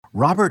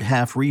Robert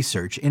Half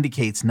research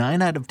indicates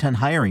 9 out of 10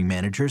 hiring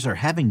managers are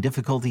having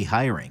difficulty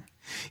hiring.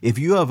 If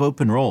you have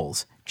open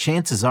roles,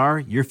 chances are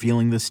you're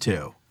feeling this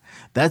too.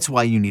 That's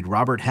why you need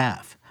Robert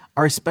Half.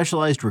 Our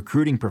specialized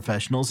recruiting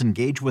professionals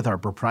engage with our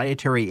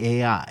proprietary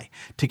AI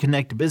to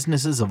connect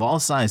businesses of all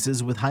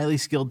sizes with highly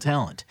skilled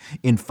talent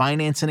in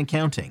finance and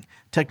accounting,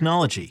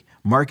 technology,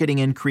 marketing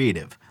and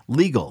creative,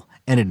 legal,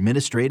 and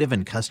administrative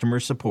and customer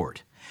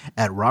support.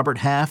 At Robert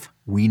Half,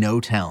 we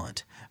know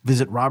talent.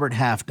 Visit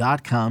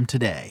roberthalf.com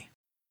today.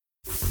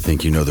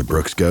 Think you know the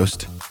Brooks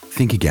Ghost?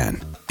 Think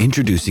again.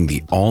 Introducing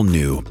the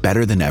all-new,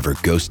 better-than-ever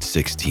Ghost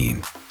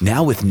 16.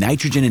 Now with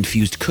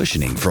nitrogen-infused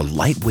cushioning for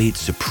lightweight,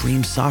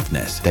 supreme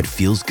softness that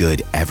feels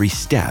good every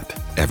step,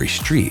 every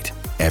street,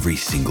 every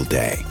single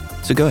day.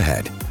 So go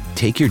ahead,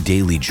 take your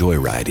daily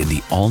joyride in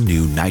the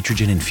all-new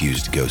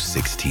nitrogen-infused Ghost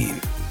 16.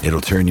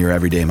 It'll turn your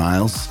everyday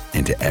miles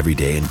into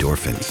everyday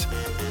endorphins.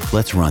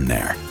 Let's run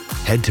there.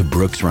 Head to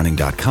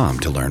brooksrunning.com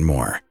to learn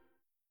more.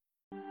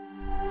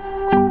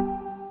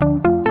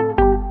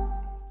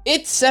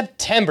 It's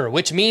September,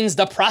 which means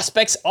the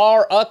prospects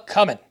are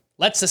a-coming.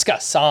 Let's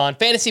discuss on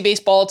Fantasy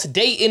Baseball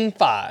Today in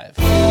 5.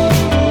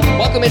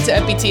 Welcome into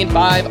FBT in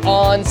 5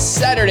 on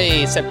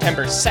Saturday,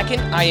 September 2nd.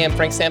 I am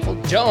Frank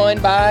Stanfield,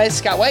 joined by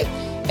Scott White.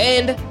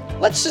 And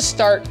let's just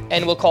start,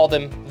 and we'll call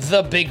them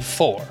the Big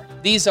Four.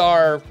 These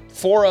are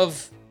 4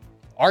 of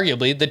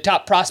arguably the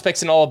top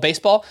prospects in all of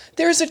baseball.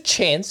 There's a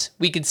chance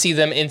we could see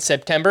them in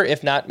September,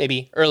 if not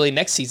maybe early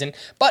next season.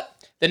 But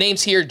the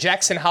names here: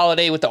 Jackson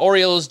Holliday with the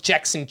Orioles,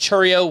 Jackson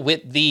Chourio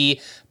with the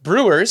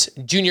Brewers,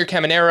 Junior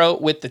Caminero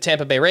with the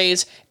Tampa Bay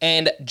Rays,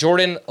 and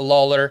Jordan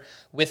Lawler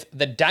with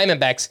the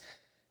Diamondbacks.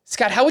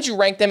 Scott, how would you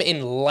rank them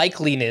in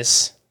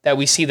likeliness that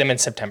we see them in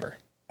September?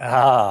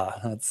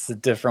 That's a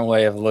different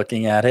way of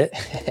looking at it.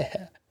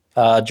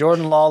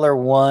 Jordan Lawler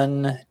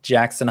 1,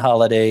 Jackson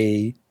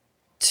Holliday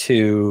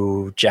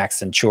 2,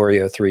 Jackson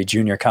Chourio 3,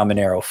 Junior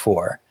Caminero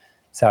 4.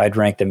 That's how I'd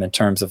rank them in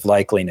terms of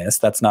likeliness.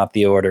 That's not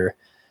the order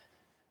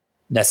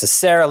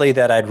necessarily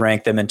that I'd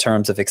rank them in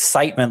terms of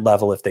excitement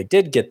level if they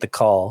did get the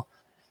call.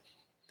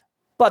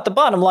 But the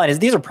bottom line is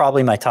these are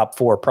probably my top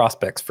 4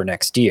 prospects for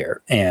next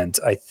year. And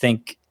I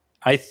think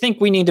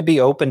we need to be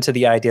open to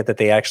the idea that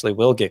they actually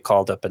will get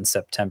called up in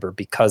September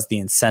because the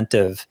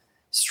incentive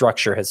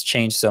structure has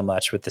changed so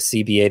much with the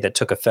CBA that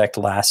took effect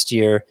last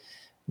year.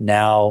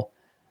 Now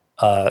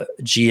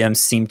GMs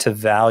seem to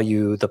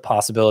value the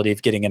possibility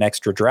of getting an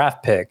extra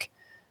draft pick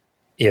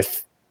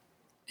if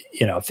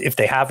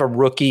they have a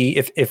rookie,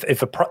 if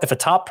a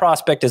top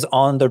prospect is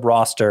on the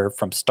roster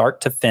from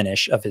start to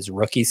finish of his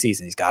rookie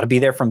season, he's got to be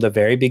there from the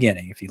very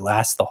beginning. If he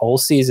lasts the whole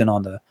season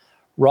on the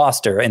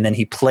roster and then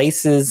he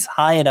places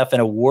high enough in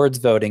awards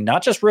voting,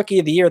 not just Rookie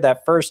of the Year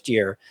that first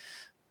year,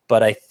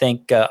 but I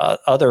think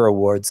other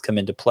awards come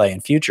into play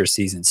in future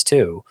seasons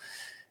too,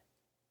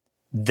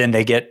 then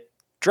they get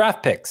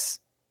draft picks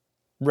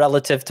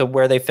relative to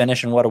where they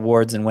finish and what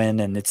awards and when.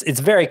 And it's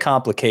very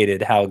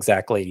complicated how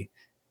exactly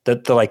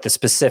the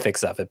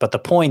specifics of it. But the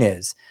point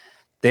is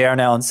they are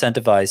now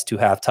incentivized to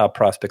have top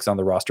prospects on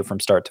the roster from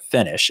start to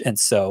finish. And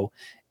so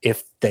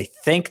if they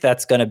think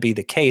that's going to be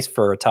the case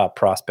for a top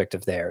prospect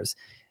of theirs,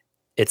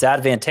 it's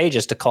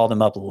advantageous to call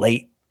them up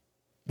late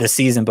the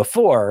season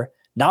before,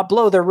 not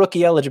blow their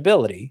rookie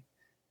eligibility,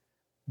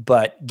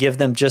 but give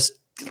them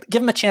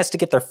a chance to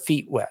get their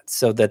feet wet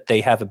so that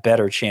they have a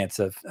better chance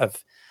of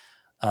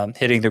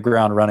hitting the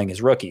ground running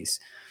as rookies.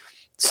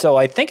 So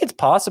I think it's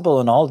possible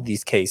in all of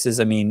these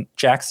cases. I mean,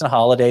 Jackson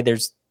Holliday,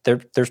 there's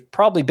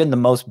probably been the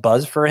most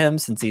buzz for him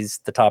since he's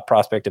the top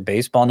prospect of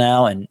baseball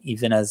now. And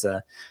even as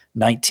a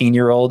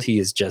 19-year-old, he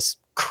has just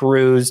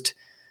cruised,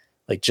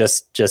 like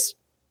just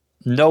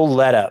no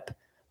let up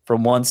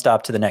from one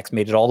stop to the next,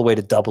 made it all the way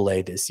to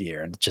Double-A this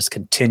year and just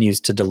continues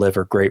to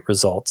deliver great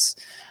results.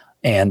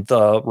 And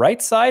the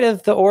right side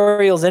of the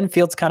Orioles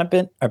infield's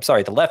the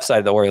left side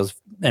of the Orioles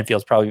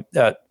infield's probably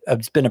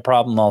it's been a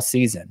problem all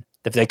season.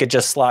 If they could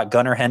just slot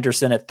Gunnar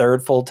Henderson at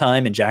third full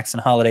time and Jackson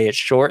Holliday at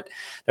short,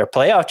 their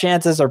playoff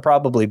chances are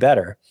probably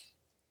better.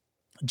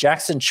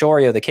 Jackson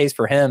Chourio, the case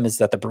for him is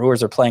that the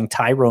Brewers are playing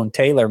Tyrone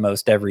Taylor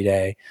most every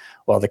day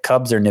while the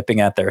Cubs are nipping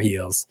at their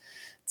heels.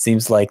 It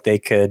seems like they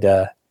could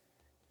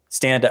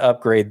stand to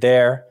upgrade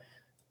there.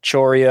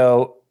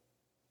 Chourio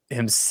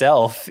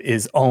himself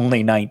is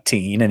only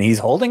 19 and he's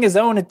holding his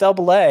own at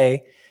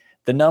Double-A.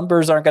 The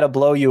numbers aren't going to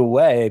blow you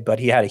away, but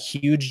he had a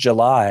huge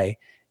July,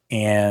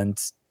 and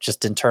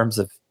just in terms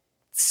of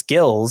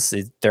skills,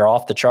 they're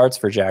off the charts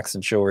for Jackson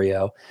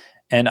Chourio.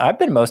 And I've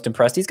been most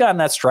impressed. He's gotten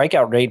that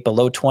strikeout rate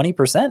below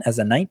 20% as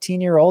a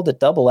 19-year-old at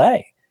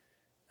Double-A.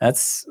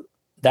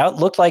 That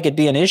looked like it'd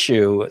be an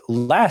issue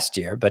last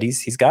year, but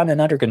he's gotten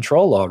it under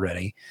control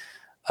already.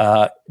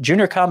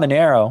 Junior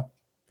Caminero,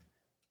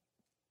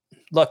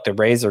 look, the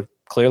Rays are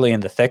clearly in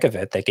the thick of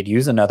it. They could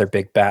use another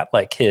big bat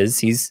like his.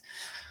 He's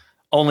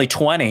only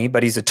 20,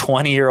 but he's a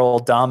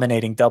 20-year-old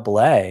dominating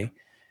Double-A.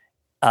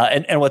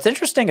 And what's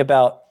interesting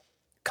about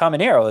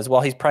Caminero is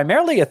while he's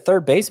primarily a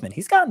third baseman,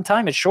 he's gotten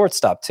time at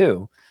shortstop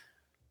too.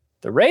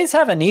 The Rays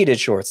have a need at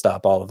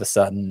shortstop all of a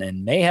sudden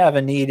and may have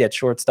a need at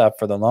shortstop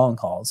for the long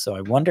haul. So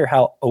I wonder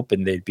how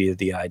open they'd be to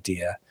the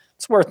idea.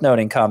 It's worth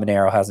noting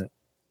Caminero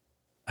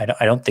I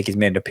don't think he's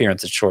made an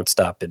appearance at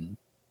shortstop in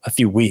a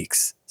few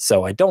weeks.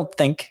 So I don't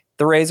think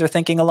the Rays are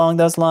thinking along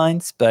those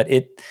lines, but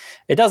it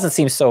doesn't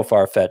seem so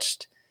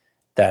far-fetched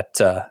that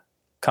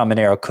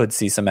Caminero could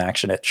see some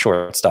action at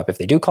shortstop if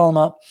they do call him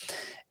up.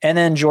 And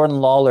then Jordan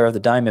Lawler of the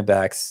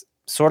Diamondbacks,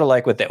 sort of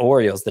like with the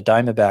Orioles, the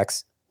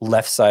Diamondbacks'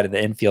 left side of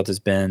the infield has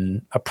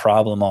been a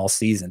problem all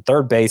season,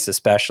 third base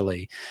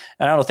especially.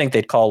 And I don't think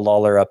they'd call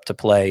Lawler up to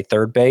play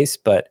third base,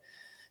 but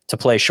to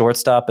play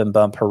shortstop and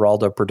bump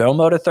Geraldo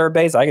Perdomo to third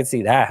base, I could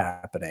see that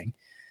happening.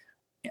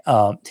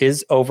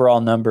 His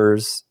overall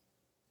numbers,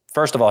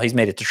 first of all, he's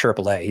made it to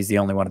AAA. He's the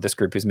only one of this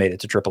group who's made it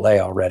to AAA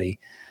already,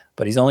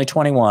 but he's only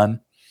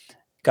 21.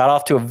 Got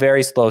off to a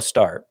very slow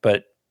start,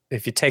 but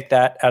if you take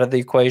that out of the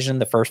equation,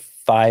 the first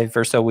 5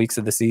 or so weeks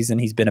of the season,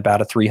 he's been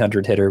about a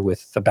 300 hitter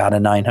with about a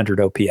 900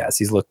 OPS.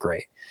 He's looked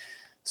great.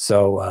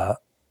 So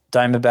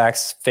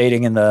Diamondbacks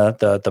fading in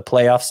the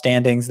playoff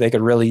standings, they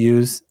could really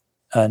use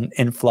an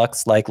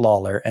influx like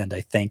Lawler, and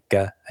I think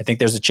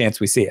there's a chance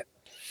we see it.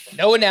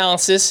 No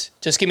analysis.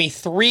 Just give me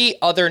 3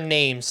 other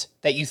names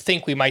that you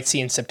think we might see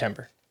in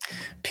September.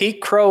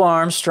 Pete Crow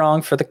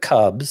Armstrong for the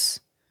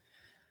Cubs,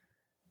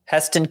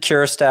 Heston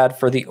Kjerstad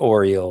for the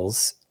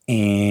Orioles,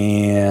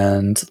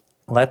 and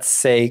let's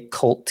say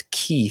Colt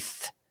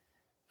Keith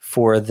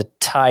for the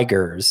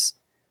Tigers.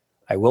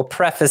 I will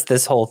preface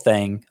this whole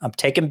thing. I'm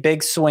taking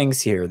big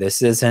swings here.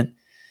 This isn't...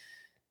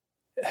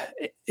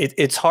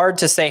 It's hard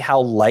to say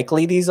how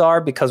likely these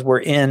are because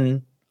we're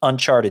in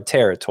uncharted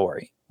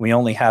territory. We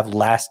only have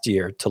last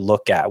year to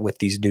look at with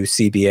these new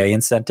CBA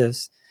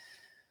incentives.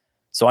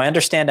 So I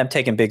understand I'm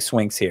taking big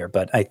swings here,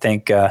 but I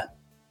think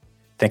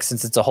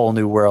since it's a whole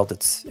new world,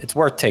 it's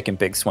worth taking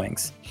big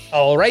swings.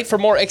 All right, for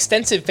more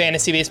extensive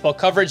fantasy baseball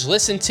coverage,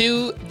 listen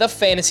to the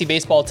Fantasy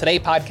Baseball Today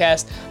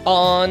podcast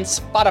on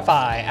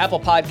Spotify,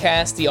 Apple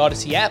Podcasts, the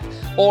Odyssey app,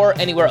 or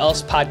anywhere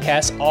else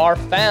podcasts are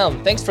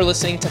found. Thanks for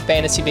listening to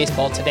Fantasy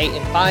Baseball Today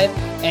in 5,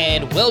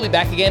 and we'll be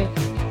back again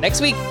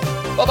next week.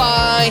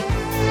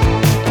 Bye-bye.